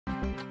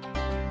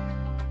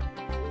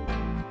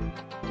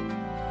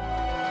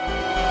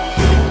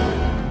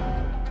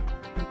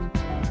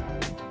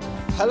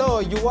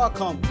Hello, you're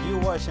welcome. You're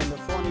watching the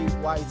Funny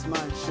White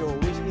Man show,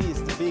 which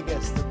is the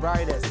biggest, the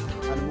brightest,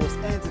 and the most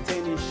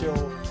entertaining show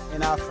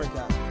in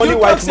Africa. Funny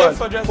white man,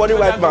 funny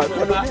white man,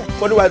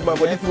 funny white man.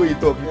 But this way you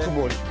talk, you too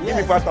much. Give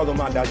me 5,000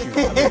 man that you.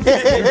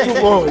 You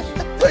too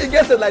much. So you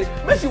get it like,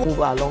 when she move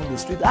along the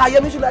street, yeah,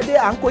 me should like there,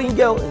 I'm going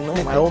girl. You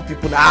know, my own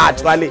people,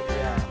 actually.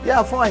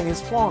 Yeah, fine, it's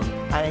fun.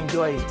 I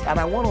enjoy it, and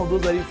I'm one of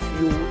those very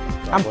few.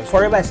 I'm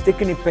forever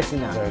taking it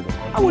personal.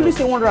 I will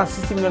listen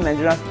 160 million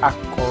Nigerians are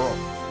corrupt.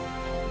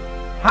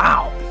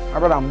 How?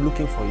 Brother, I'm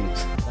looking for you.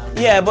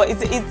 Yeah, but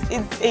it's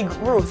a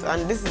growth,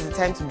 and this is the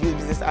time to build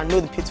business. I know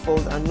the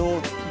pitfalls, I know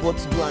what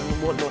to do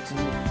and what not to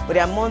do. But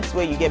there are months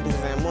where you get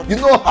business and months. You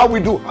know how we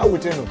do, how we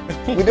train them.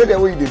 We do the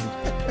way you do.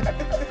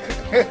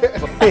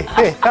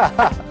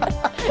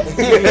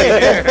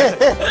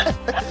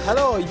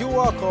 Hello, you're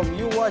welcome.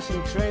 You're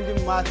watching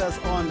Trending Matters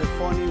on the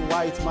Funny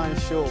White Man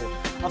show.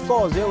 Of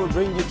course, they will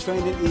bring you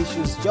trending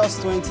issues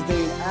just to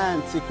entertain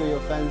and tickle your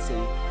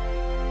fancy.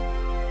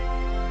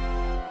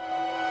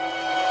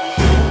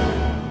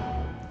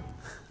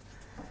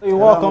 You're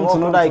welcome to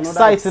another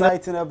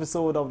exciting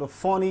episode of the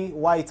Funny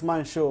White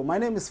Man show. My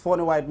name is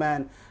Funny White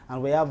Man,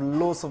 and we have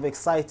loads of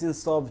exciting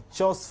stuff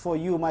just for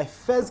you. My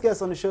first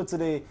guest on the show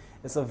today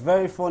is a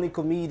very funny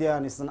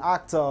comedian. He's an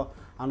actor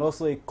and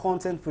also a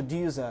content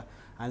producer,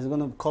 and he's going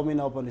to be coming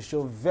up on the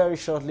show very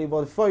shortly.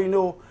 But before you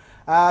know,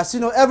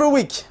 every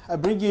week I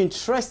bring you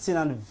interesting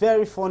and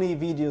very funny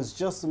videos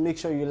just to make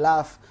sure you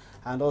laugh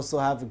and also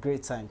have a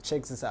great time.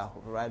 Check this out.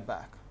 We'll be right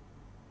back.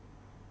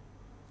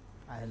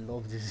 I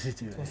love this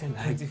video. It was on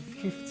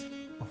 25th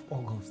of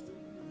August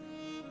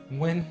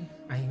when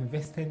I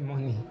invested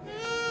money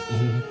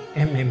in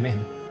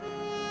MMM.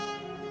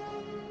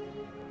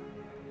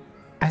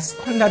 I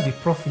squandered the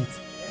profit,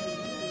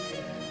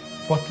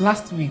 but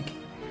last week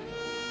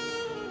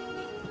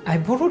I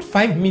borrowed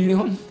 5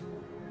 million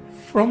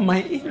from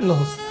my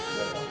in-laws.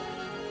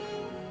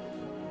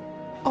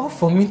 All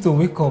for me to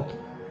wake up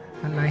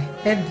and I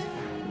heard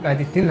that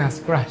the thing has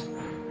crashed.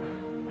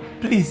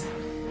 Please,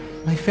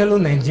 my fellow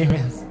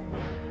Nigerians,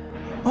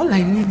 all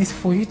I need is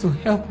for you to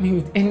help me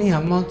with any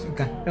amount you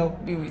can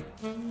help me with,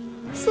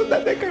 so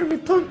that I can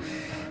return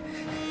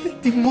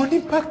the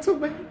money back to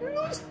my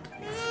in-laws.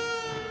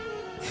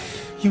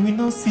 You will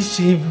not see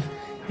shame,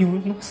 you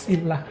will not see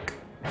lack.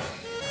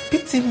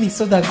 Pity me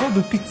so that God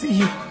will pity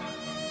you.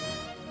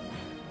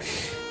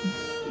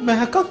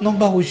 My account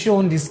number will show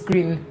on the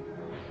screen.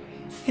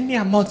 Any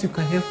amount you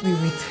can help me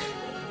with.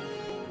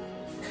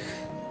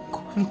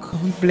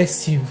 God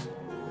bless you.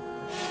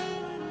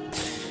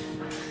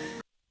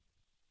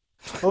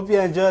 Hope you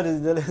enjoyed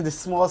the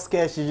small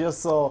sketch you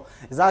just saw.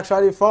 It's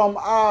actually from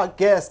our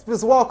guest.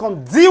 Please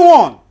welcome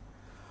D1.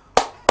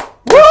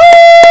 Woo!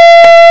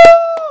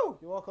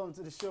 You're welcome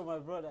to the show, my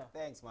brother.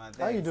 Thanks, man. Thanks.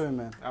 How you doing,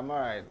 man? I'm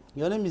alright.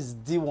 Your name is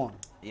D1.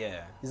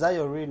 Yeah. Is that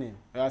your real name?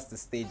 That's the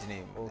stage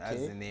name. Okay.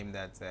 That's the name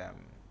that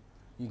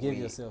you gave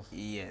yourself.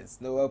 Yes.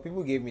 No. Well,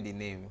 people gave me the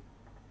name.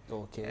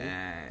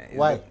 Okay.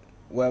 Why?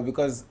 Well,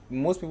 because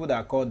most people that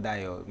are called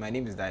Dio, my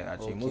name is Dio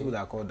actually. Okay. Most people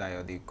that are called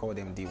Dio, they call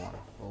them D1.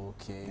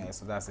 Okay. Yeah,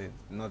 so that's it.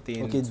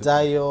 Nothing. Okay,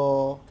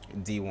 Dio.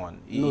 D1.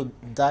 No,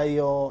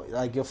 Dio,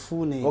 like your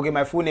full name. Okay,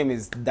 my full name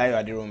is Dio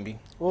Adirombi.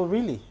 Oh,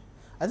 really?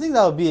 I think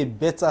that would be a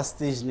better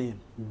stage name.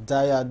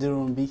 Dio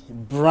Adirombi.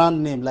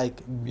 Brand name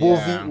like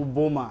Bovi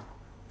Uboma.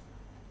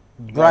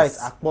 Bright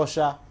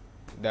Akposha.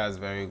 That's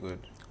very good.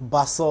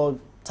 Basol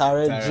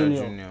Tare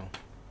Jr.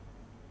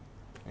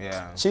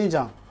 Yeah. Change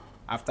them.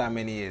 After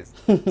many years.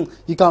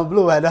 You can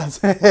blow like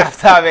that.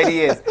 After many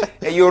years.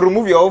 And you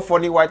remove your own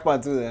funny white man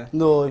too there.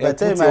 No, if I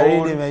tell you my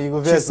real name, you go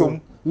very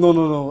soon.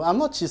 No. I'm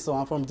not Chisom.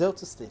 I'm from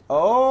Delta State.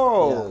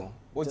 Oh. Yeah.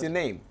 What's your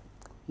name?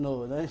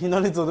 No, you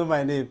don't need to know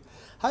my name.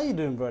 How you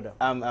doing, brother?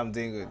 I'm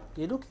doing good.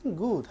 You're looking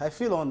good. I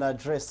feel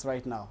underdressed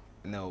right now.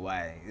 No,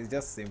 why? It's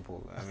just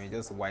simple. I mean,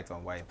 just white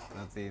on white.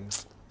 Nothing.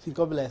 You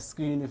got like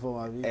school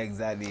uniform, have you?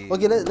 Exactly.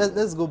 Okay,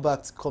 let's go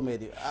back to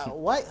comedy.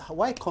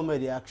 Why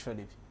comedy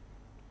actually?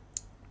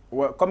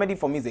 Well, comedy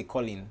for me is a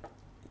calling.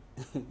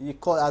 You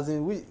call as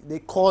in they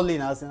call in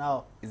as in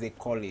how? It's a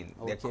calling.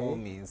 Okay. They call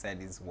me inside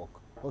this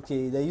work.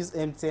 Okay, they use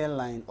MTN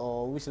line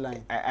or which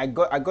line? I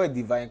got a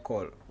divine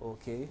call.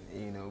 Okay.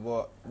 You know,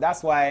 but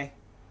that's why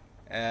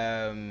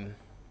when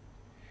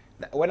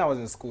I was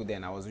in school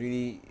then I was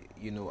really,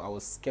 you know, I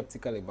was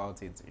skeptical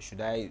about it. Should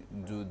I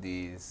do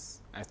this?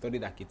 I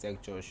studied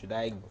architecture. Should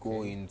I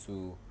go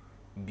into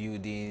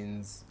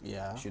buildings?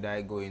 Yeah. Should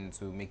I go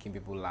into making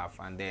people laugh?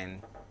 And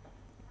then,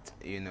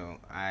 you know,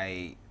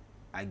 I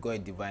got a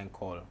divine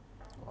call.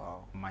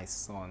 Wow. My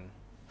son,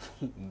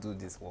 do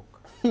this work.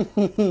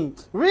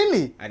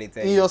 Really? I did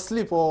tell in you. your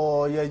sleep,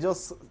 or you're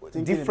just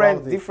thinking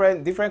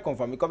different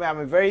confirm. Because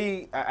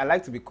I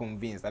like to be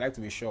convinced. I like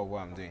to be sure of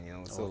what I'm doing, you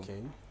know. So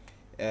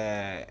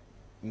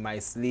my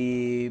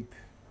sleep.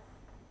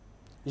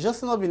 It's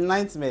just not be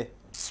nightmare.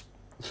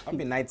 Not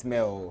be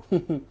nightmare.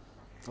 Okay.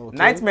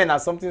 Nightmare are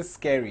something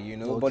scary, you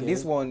know. Okay. But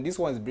this one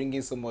is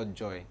bringing so much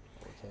joy.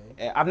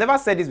 Okay. I've never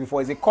said this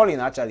before. It's a calling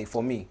actually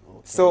for me.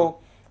 Okay. So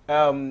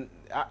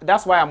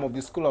that's why I'm of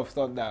the school of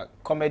thought that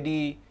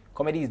comedy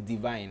comedy is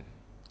divine.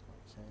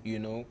 You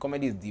know,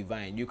 comedy is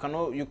divine. You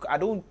cannot. I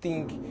don't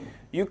think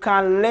you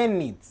can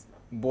learn it,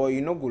 but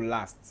you know, go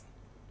last.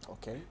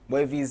 Okay.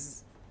 But if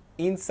it's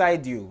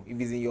inside you, if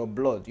it's in your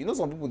blood, you know,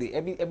 some people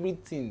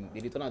everything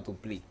they turn out to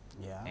play.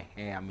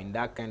 Yeah. I mean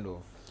that kind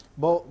of.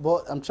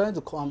 But I'm sorry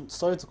to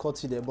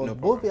cut you there, but No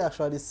Bobby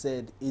actually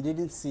said he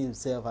didn't see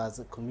himself as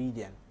a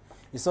comedian.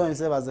 He saw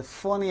himself as a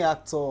funny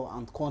actor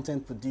and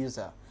content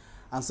producer.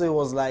 And so it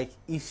was like,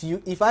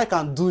 if I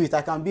can do it,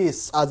 I can be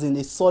as in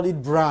a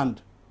solid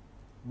brand.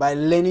 By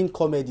learning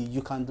comedy,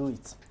 you can do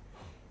it.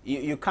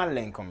 You can't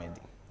learn comedy.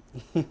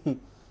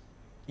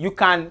 You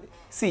can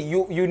see.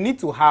 You need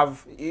to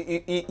have.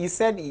 He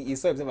said he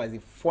saw himself as a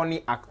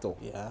funny actor.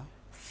 Yeah.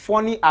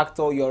 Funny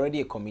actor. You're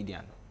already a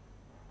comedian.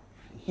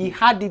 He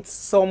had it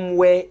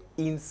somewhere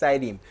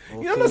inside him.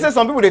 Okay. You know, say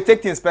some people they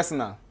take things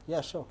personal. Yeah,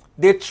 sure.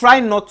 They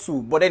try not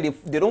to, but then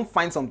they don't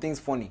find some things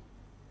funny.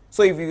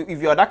 So if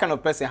you're that kind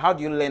of person, how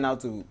do you learn how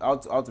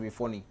to be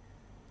funny?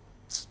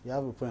 You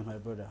have a point, my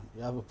brother.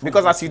 You have a point.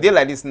 Because as you did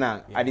like this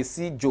now, I did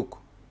see joke.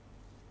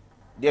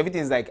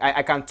 Everything is like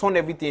I can turn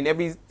everything,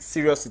 every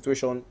serious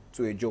situation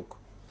to a joke.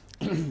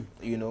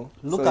 You know.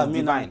 Look at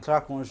me now.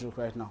 Crack one joke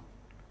right now.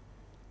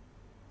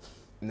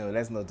 No,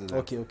 let's not do that.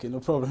 Okay, no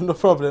problem.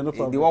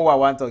 The one I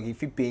want to talk, if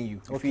he paying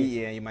you, if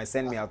he, you might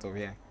send me out of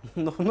here.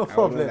 no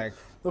problem. Like,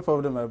 no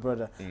problem, my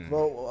brother.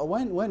 But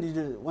when did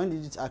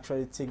you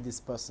actually take this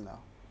personal?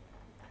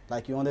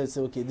 Like you wanted to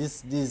say, okay,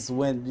 this is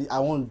when I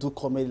want to do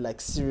comedy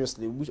like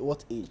seriously.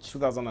 What age?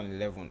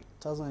 2011.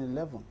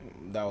 2011.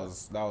 That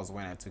was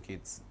when I took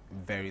it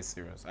very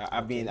serious.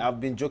 I've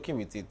been joking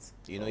with it.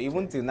 You know,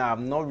 even till now, I've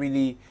not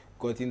really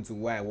gotten to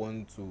where I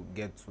want to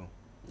get to.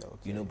 Okay.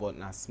 You know, but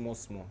now small.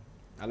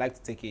 I like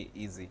to take it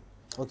easy.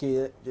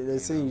 Okay, they're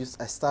saying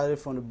I started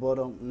from the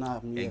bottom,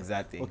 now I'm here.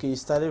 Exactly. Okay, you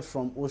started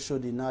from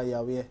Oshodi, now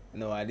you're where?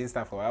 No, I didn't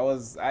start for.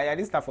 I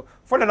didn't start for.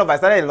 Funny enough, I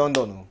started in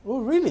London. Oh,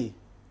 really?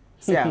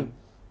 Yeah.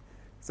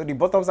 So the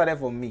bottom started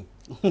for me.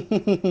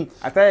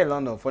 I started in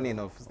London, funny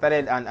enough.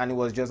 And it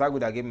was just how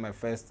good I gave me my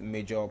first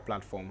major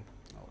platform.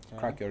 Okay.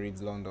 Crack Your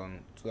Ribs London,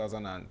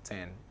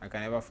 2010. I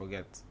can never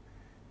forget.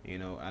 You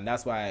know, and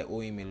that's why I owe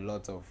him a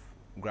lot of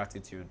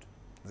gratitude.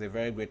 He's a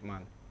very great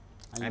man.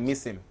 And I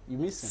miss him. You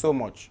miss him? So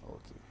much.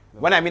 Okay.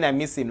 When I mean I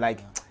miss him, like,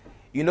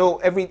 you know,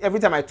 every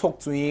time I talk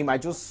to him, I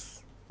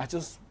just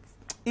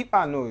if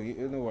I know,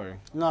 don't worry.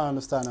 No, I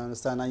understand.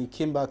 And you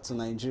came back to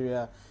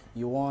Nigeria.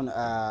 You won,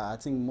 I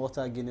think,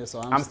 Malta Guinness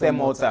or Amsterdam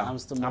Malta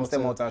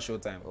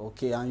Showtime.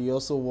 Okay, and you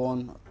also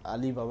won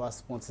Alibaba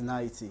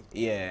Spontaneity.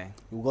 Yeah.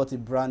 You got a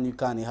brand new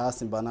car in a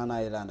house in Banana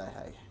Island.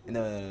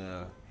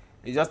 No.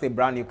 It's just a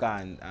brand new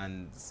car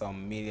and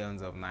some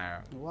millions of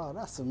naira. Wow,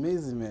 that's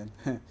amazing,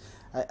 man.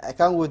 I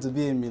can't wait to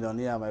be a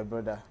millionaire, my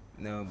brother.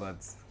 No, but,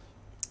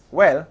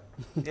 well,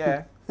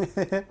 yeah,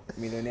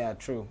 millionaire,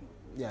 true.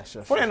 Yeah,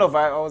 sure. Funny enough,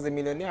 I was a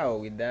millionaire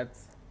with that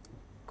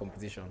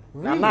competition.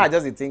 Really? Now I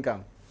just think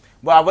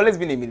but I've always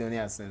been a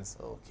millionaire since.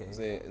 Okay.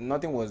 So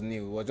nothing was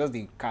new. It was just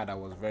the car that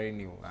was very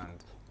new.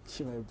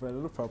 And my brother,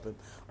 no problem.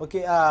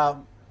 Okay,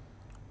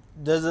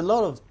 there's a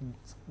lot of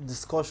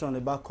discussion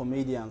about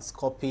comedians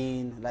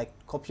copying, like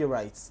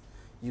copyrights.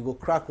 You go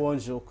crack one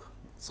joke,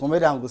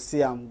 comedian go see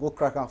him, go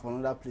crack him from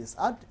another place.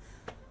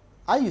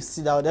 How you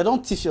see that? They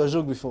don't teach your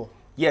joke before?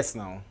 Yes,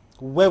 now.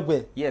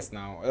 Where? Yes,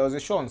 now. There was a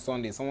show on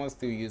Sunday. Someone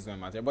still used my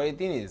material. But the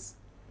thing is,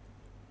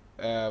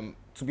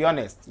 to be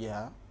honest,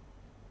 yeah,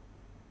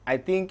 I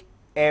think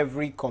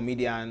every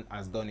comedian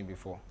has done it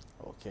before.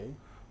 Okay.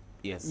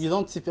 Yes. You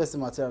don't tip the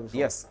material before?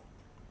 Yes.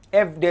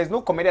 There's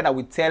no comedian that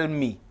will tell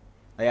me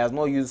that he has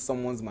not used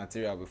someone's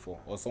material before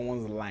or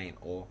someone's line.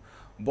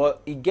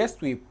 But it gets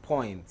to a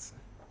point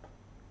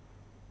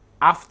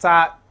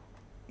after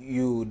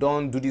you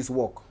don't do this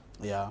work.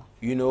 Yeah.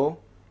 You know,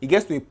 it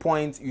gets to a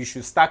point you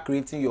should start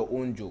creating your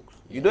own jokes.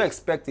 Yes. You don't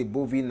expect a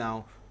movie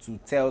now to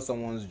tell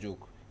someone's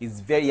joke. He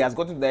has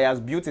gotten there, he has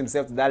built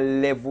himself to that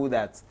level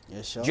that.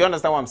 Yeah, sure. Do you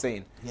understand what I'm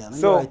saying? Yeah, let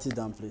me write it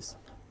down, please.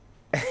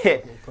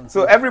 Okay,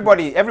 so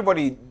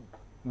everybody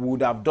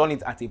would have done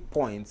it at a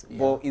point, yeah.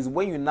 But it's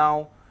when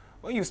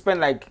you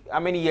spend like how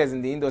many years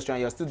in the industry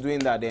and you're still doing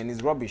that, then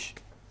it's rubbish.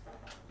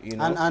 You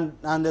know?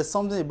 And there's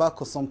something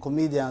about some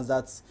comedians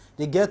that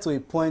they get to a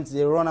point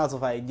they run out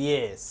of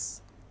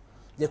ideas.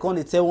 They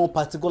can't tell one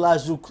particular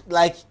joke,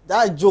 like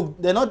that joke.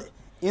 They're not,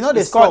 you know.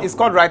 It's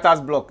called writer's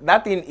block.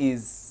 That thing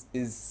is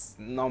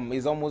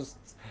almost,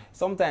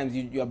 sometimes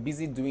you are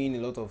busy doing a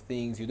lot of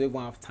things. You don't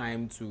even have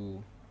time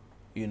to,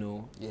 you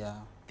know,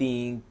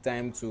 think,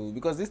 time to,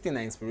 because this thing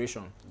is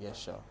inspiration. Yeah,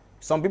 sure.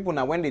 Some people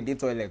now when they do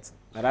toilet,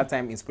 at that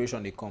time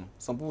inspiration they come.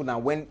 Some people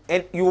now and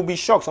you will be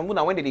shocked. Some people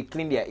now when they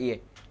clean their ear,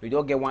 they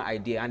don't get one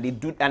idea, and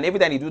every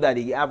time they do that,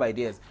 they have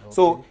ideas. Okay.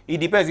 So it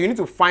depends. You need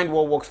to find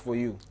what works for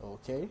you.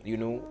 Okay. You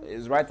know,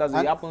 it's right as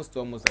it happens to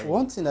almost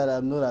everyone. One thing that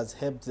I've known has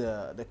helped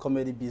the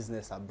comedy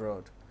business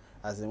abroad,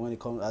 as in when it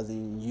comes, as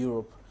in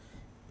Europe,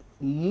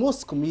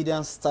 most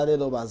comedians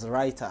started up as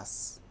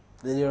writers.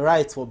 They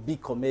write for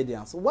big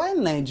comedians. Why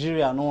in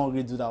Nigeria no one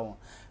will do that one?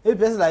 If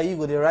person like you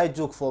go, they write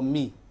joke for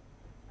me.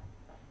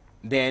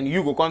 then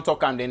you go come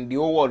talk and then the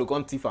whole world will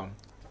come thief am.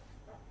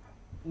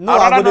 No,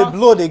 I go dey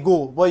blow they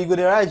go, but you go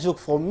dey write joke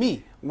for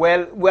me.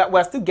 Well,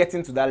 we're still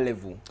getting to that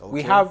level.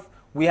 Okay.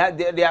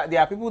 There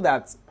are people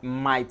that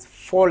might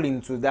fall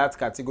into that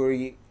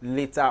category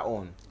later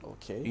on.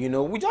 Okay. You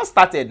know, we just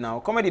started now.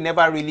 Comedy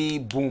never really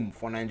boomed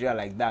for Nigeria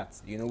like that.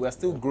 You know, we're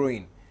still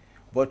growing.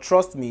 But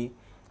trust me,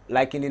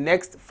 like in the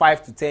next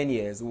 5 to 10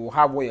 years, we'll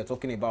have what you're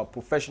talking about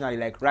professionally,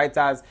 like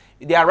writers.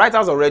 There are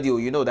writers already,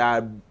 you know,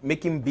 that are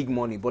making big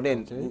money. But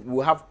then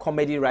we'll have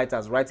comedy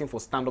writers writing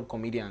for stand-up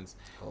comedians.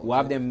 We'll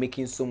have them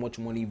making so much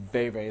money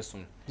very, very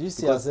soon. Do you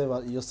see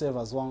yourself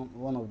as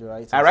one of the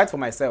writers? I write for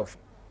myself.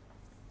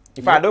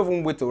 In fact, I don't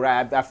even wait to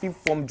write. I feel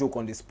form joke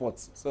on the spot.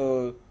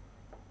 So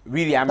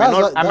really, I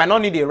might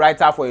not need a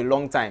writer for a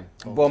long time.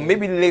 But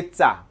maybe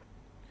later,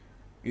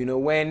 you know,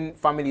 when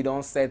family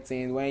don't set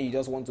in, when you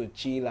just want to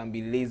chill and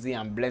be lazy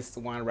and bless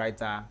one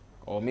writer,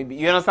 or maybe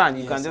you understand,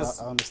 you can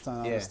just. I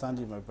understand. I understand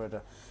you, my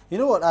brother. You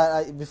know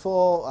what?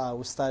 Before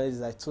we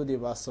started, I told you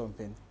about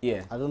something.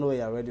 Yeah. I don't know if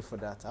you're ready for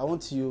that. I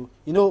want you.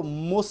 You know,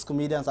 most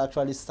comedians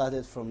actually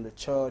started from the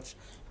church.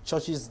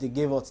 Churches, they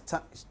gave us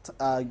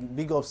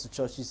big ups to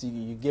churches.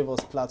 You gave us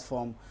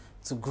platform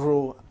to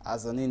grow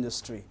as an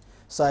industry.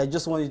 So I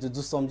just want you to do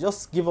some.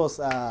 Just give us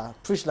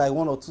preach like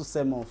 1 or 2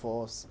 sermons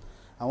for us.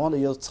 And one of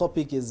your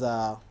topic is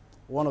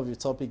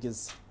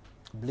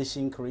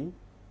bleaching cream,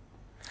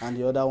 and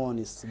the other one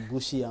is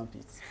bushy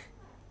armpits.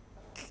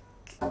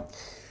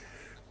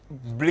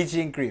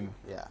 Bleaching cream.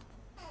 Yeah.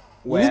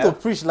 Well, you need to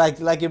preach like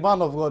a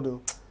man of God,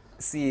 though.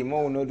 See,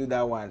 more will not do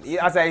that one.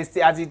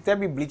 As you tell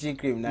me bleaching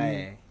cream,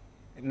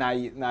 now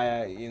you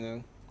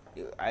know,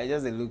 I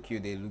just look you.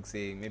 They look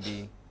say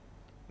maybe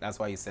that's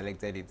why you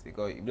selected it,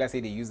 because let's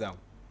say they use them.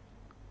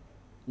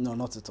 No,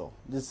 not at all.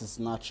 This is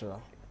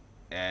natural.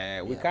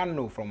 We can't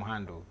know from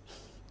handle.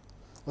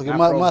 Okay,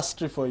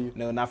 mastery for you.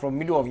 No, now from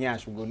middle of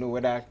yansh we go know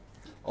whether,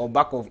 or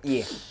back of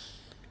ear,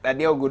 that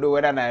they will go know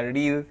whether na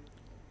real.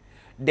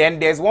 Then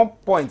there's one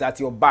point at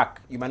your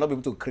back you might not be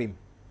able to cream.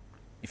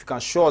 If you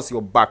can show us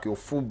your back, your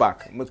full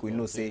back, make we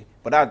know say.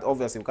 But that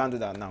obviously we can't do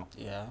that now.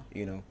 Yeah.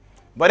 You know.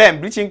 But then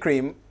bleaching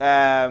cream,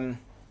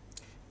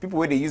 people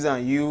where they use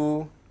on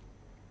you,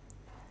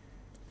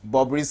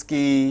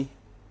 Bobrisky,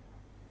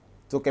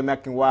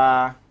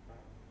 Tokemakinwa.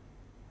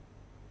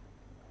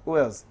 Who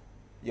else?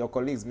 Your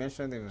colleagues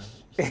mentioned them.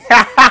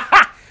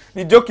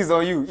 The joke is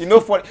on you. You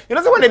know funny. You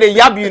know, so when they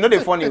yab you, you know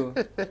they funny.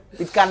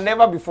 It can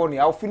never be funny.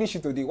 I'll finish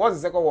it today. What's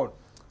the second one?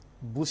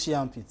 Bushy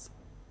armpits.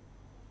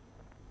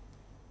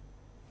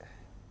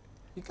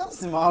 You can't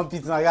see my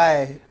armpits, my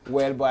guy.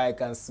 Well, but I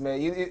can smell.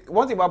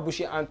 One thing about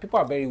bushy armpits, people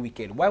are very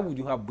wicked. Why would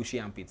you have bushy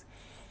armpits?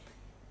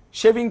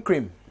 Shaving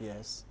cream.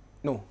 Yes.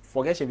 No,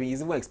 forget shaving.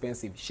 It's even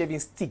expensive. Shaving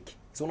stick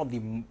is one of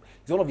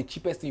the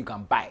cheapest things you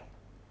can buy.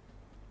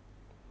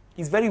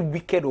 It's very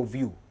wicked of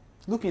you.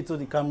 Look into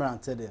the camera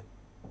and tell them.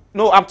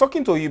 No, I'm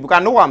talking to you because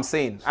I know what I'm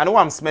saying. I know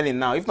what I'm smelling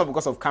now. If not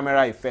because of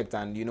camera effect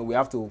and, you know, we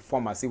have to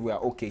form as if we are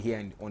okay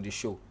here on the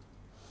show.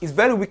 It's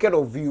very wicked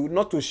of you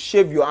not to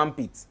shave your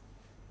armpits.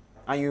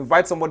 And you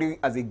invite somebody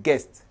as a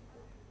guest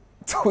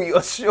to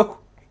your show.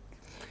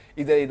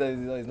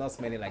 It's not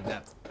smelling like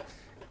that.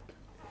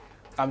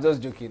 I'm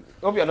just joking.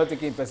 Hope you're not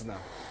taking it personal.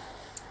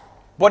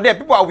 But then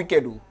people are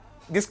wicked though.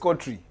 This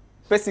country.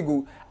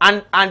 Go.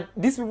 And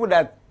these people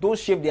that don't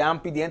shave their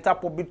armpit, they enter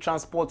public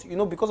transport, you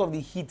know, because of the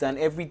heat and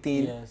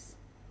everything. Yes.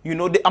 You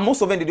know, and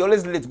most of them, they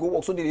always let go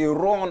work. So they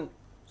run.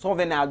 Some of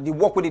them, they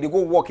walk with it, they go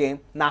walking.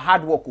 Now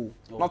hard work,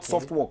 not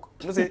soft work.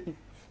 You know, say,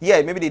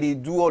 yeah, maybe they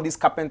do all this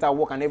carpenter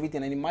work and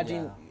everything. And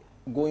imagine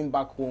going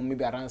back home,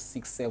 maybe around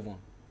 6, 7.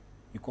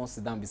 You can't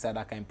sit down beside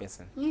that kind of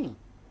person.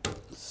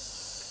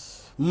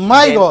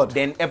 My God.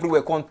 Then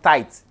everywhere come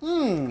tight.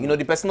 You know,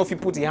 the person, if you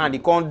put your hand, he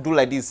can't do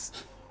like this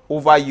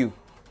over you.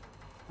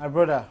 My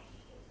brother,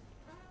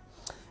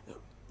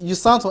 you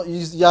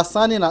are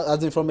sounding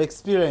as in from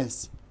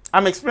experience.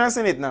 I'm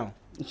experiencing it now.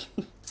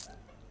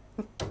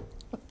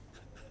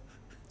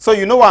 So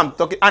you know what I'm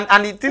talking.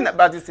 And the thing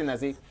about this thing, I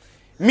say,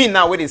 me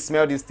now when they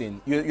smell this thing,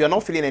 you're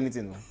not feeling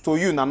anything. No? To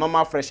you, now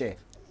normal fresh air.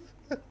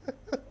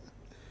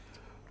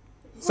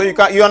 So you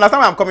understand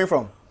where I'm coming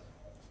from?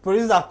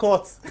 Police are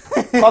caught.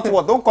 Cut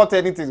what? Don't cut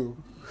anything.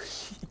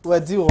 Well,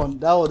 do one.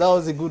 That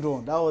was a good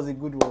one. That was a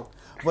good one.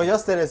 But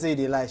just tell them say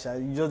they lie, Sha.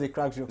 You just a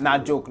crack joke. Nah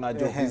joke.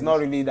 It's not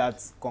really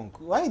that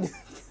conk. Why?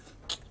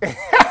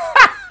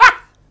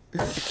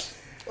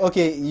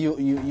 Okay,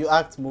 you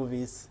act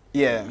movies.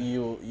 Yeah.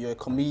 You're a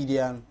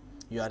comedian.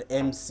 You're an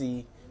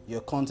MC. You're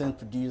a content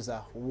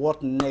producer.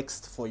 What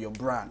next for your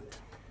brand?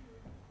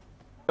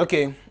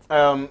 Okay.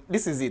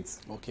 This is it.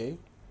 Okay.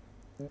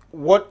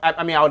 What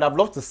I mean, I would have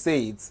loved to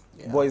say it,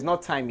 but it's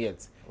not time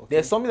yet. Okay.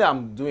 There's something that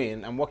I'm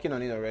doing. I'm working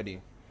on it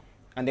already.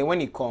 And then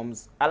when it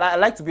comes, I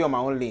like to be on my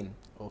own lane.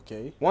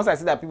 Okay. Once I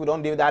see that people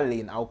don't do that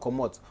lane, I'll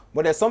come out.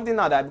 But there's something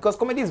now that, because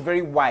comedy is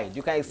very wide,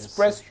 you can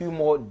express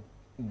humor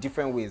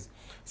different ways.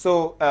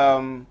 So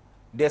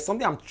there's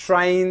something I'm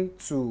trying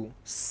to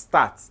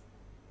start.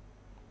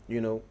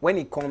 You know, when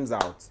it comes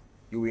out,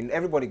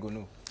 everybody go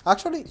know.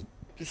 Actually,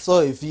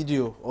 saw a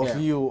video of Yeah.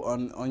 you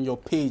on your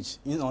page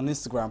on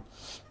Instagram,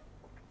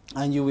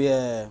 and you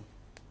were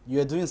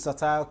doing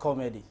satire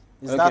comedy.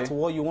 Is Okay. that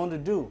what you want to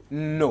do?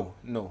 No.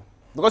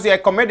 Because you're a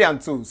comedian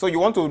too, so you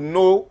want to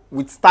know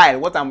with style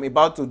what I'm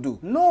about to do.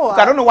 No, Look,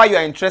 I don't know why you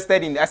are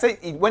interested in it. I said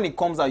when it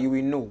comes out, you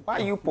will know. Why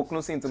are you poking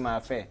into my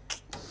affair?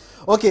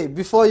 Okay,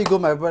 before you go,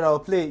 my brother,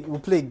 we'll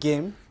play a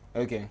game.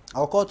 Okay.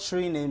 I'll call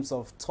 3 names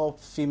of top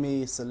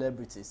female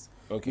celebrities.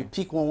 Okay. You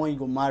pick one you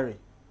go marry,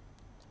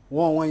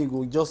 one you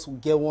go just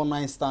get one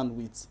night stand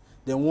with,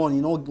 then one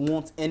you don't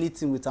want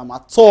anything with them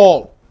at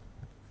all.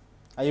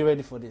 Are you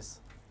ready for this?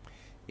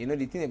 You know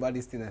the thing about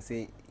this thing, I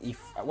say,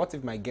 what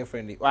if my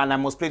girlfriend, and I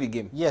must play the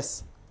game.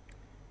 Yes.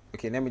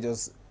 Okay, let me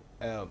just,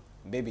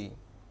 baby,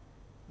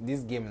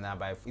 this game now,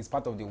 it's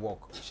part of the work.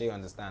 Sure, you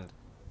understand?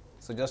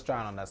 So just try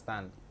and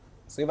understand.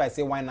 So if I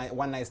say one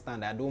night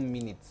stand, I don't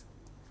mean it.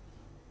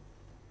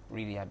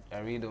 Really, I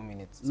really don't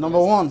mean it. So Number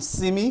 1,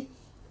 Simi.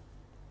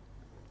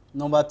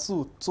 Number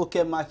 2,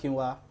 Toke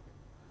Makinwa.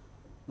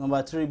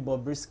 Number 3,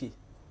 Bobrisky.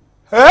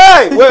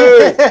 Hey,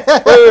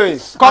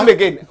 wait. Come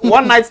again.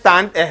 One night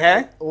stand.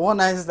 One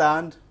night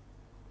stand,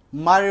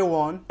 marry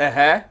one,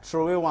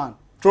 throw away one.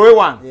 Throw away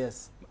one.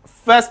 Yes.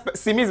 First,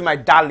 Simi is my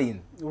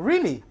darling.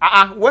 Really?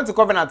 Went to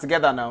Covenant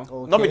together now.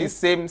 Okay. Not with the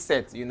same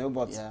set, you know,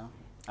 but Yeah.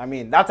 I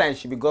mean, that time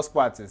she be gospel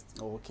artist.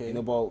 Okay. You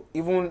know, but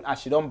even as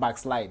she don't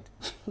backslide,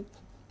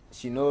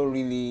 she no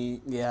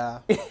really, Yeah.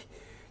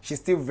 she's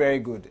still very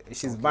good.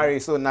 She's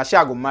married, so now she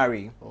go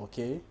marry.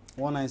 Okay.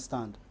 One night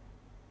stand.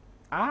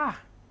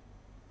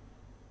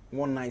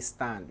 One night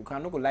stand. You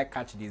cannot go like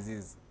catch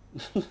disease.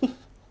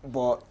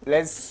 But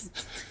let's,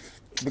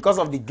 because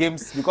of the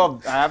games,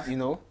 because I have, you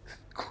know,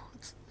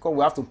 because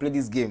we have to play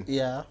this game.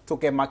 Yeah.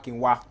 Toke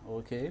Makinwa.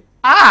 Okay.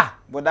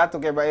 But that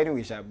took about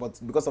anyway, but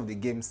because of the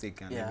game's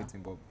sake and Yeah.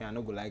 everything, but I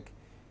no go like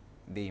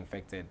they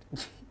infected.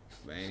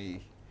 But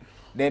anyway,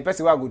 the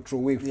person who I go throw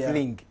away, Yeah.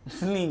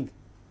 fling,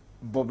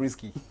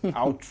 Bobrisky.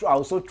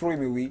 I'll so throw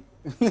him away.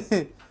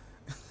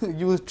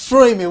 You will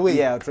throw him away.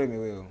 Yeah, I'll throw him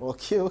away.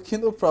 Okay,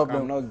 no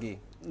problem. I'm not gay.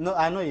 No,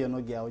 I know you're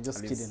not gay. I was just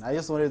At least. kidding. I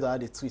just wanted to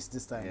add a twist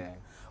this time. Yeah.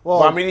 Well,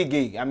 But I'm really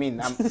gay. I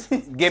mean,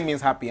 gay means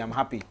happy. I'm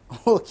happy.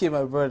 okay,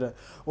 my brother.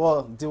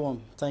 Well, D1,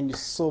 thank you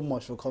so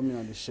much for coming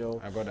on the show.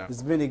 My brother.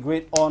 It's been a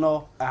great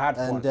honor. I had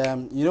fun.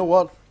 And you know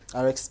what?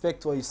 I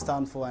respect what you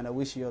stand for, and I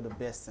wish you all the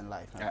best in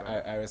life. my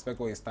brother. I respect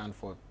what you stand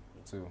for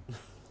too,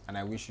 and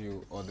I wish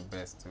you all the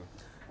best too.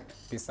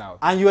 Peace out.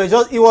 And you were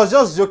just—it was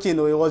just joking,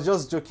 though. It was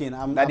just joking.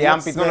 I'm That the not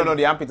armpit, smelling. no,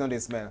 the armpit don't they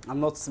smell. I'm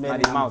not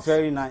smelling. the I'm mouth.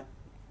 very nice.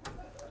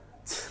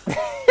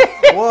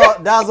 Well,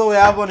 that's all we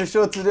have on the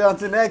show today.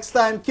 Until next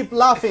time, keep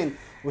laughing.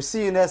 We'll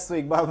see you next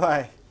week. Bye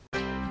bye.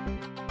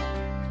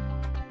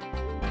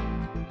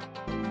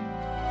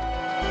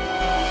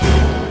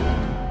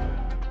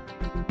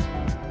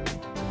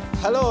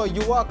 Hello,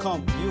 you're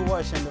welcome. You're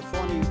watching the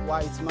Funny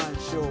White Man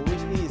Show,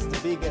 which is the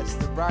biggest,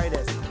 the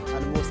brightest,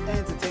 and the most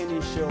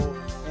entertaining show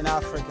in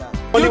Africa.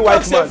 Funny You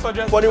white talk man, safe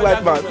for funny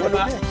white man,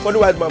 just- funny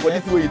white man. But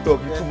this way you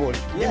talk, you too much.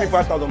 Give me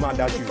 5,000 man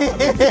that you.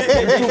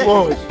 You too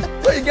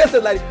much. So you get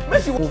it like,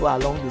 when she Move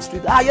along the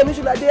street. Yeah, me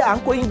should like that.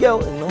 I'm going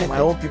girl. You know, my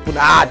own people.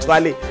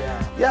 Actually,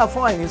 yeah,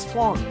 fine. It's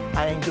fun.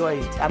 I enjoy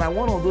it, and I'm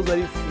one of those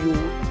very few.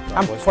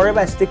 I'm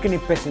forever taking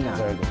it personal.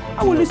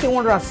 I will listen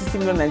 160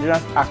 million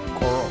Nigerians are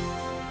corrupt.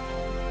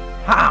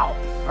 How?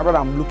 My brother,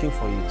 I'm looking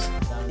for you.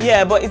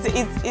 Yeah, but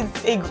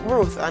it's a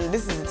growth, and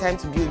this is the time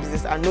to build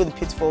business and know the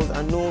pitfalls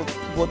and know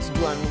what to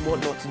do and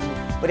what not to do.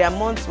 But there are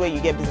months where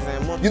you get business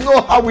and months. you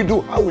know how we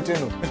do, how we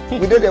train them.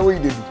 We did the way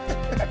you did.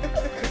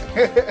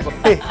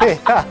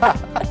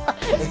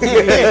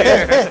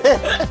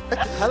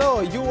 Hello,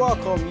 you're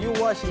welcome. You're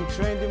watching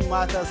Trending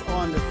Matters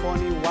on the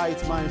Funny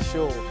White Man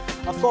Show.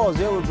 Of course,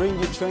 we will bring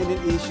you trending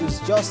issues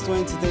just to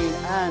entertain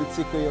and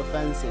tickle your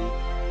fancy.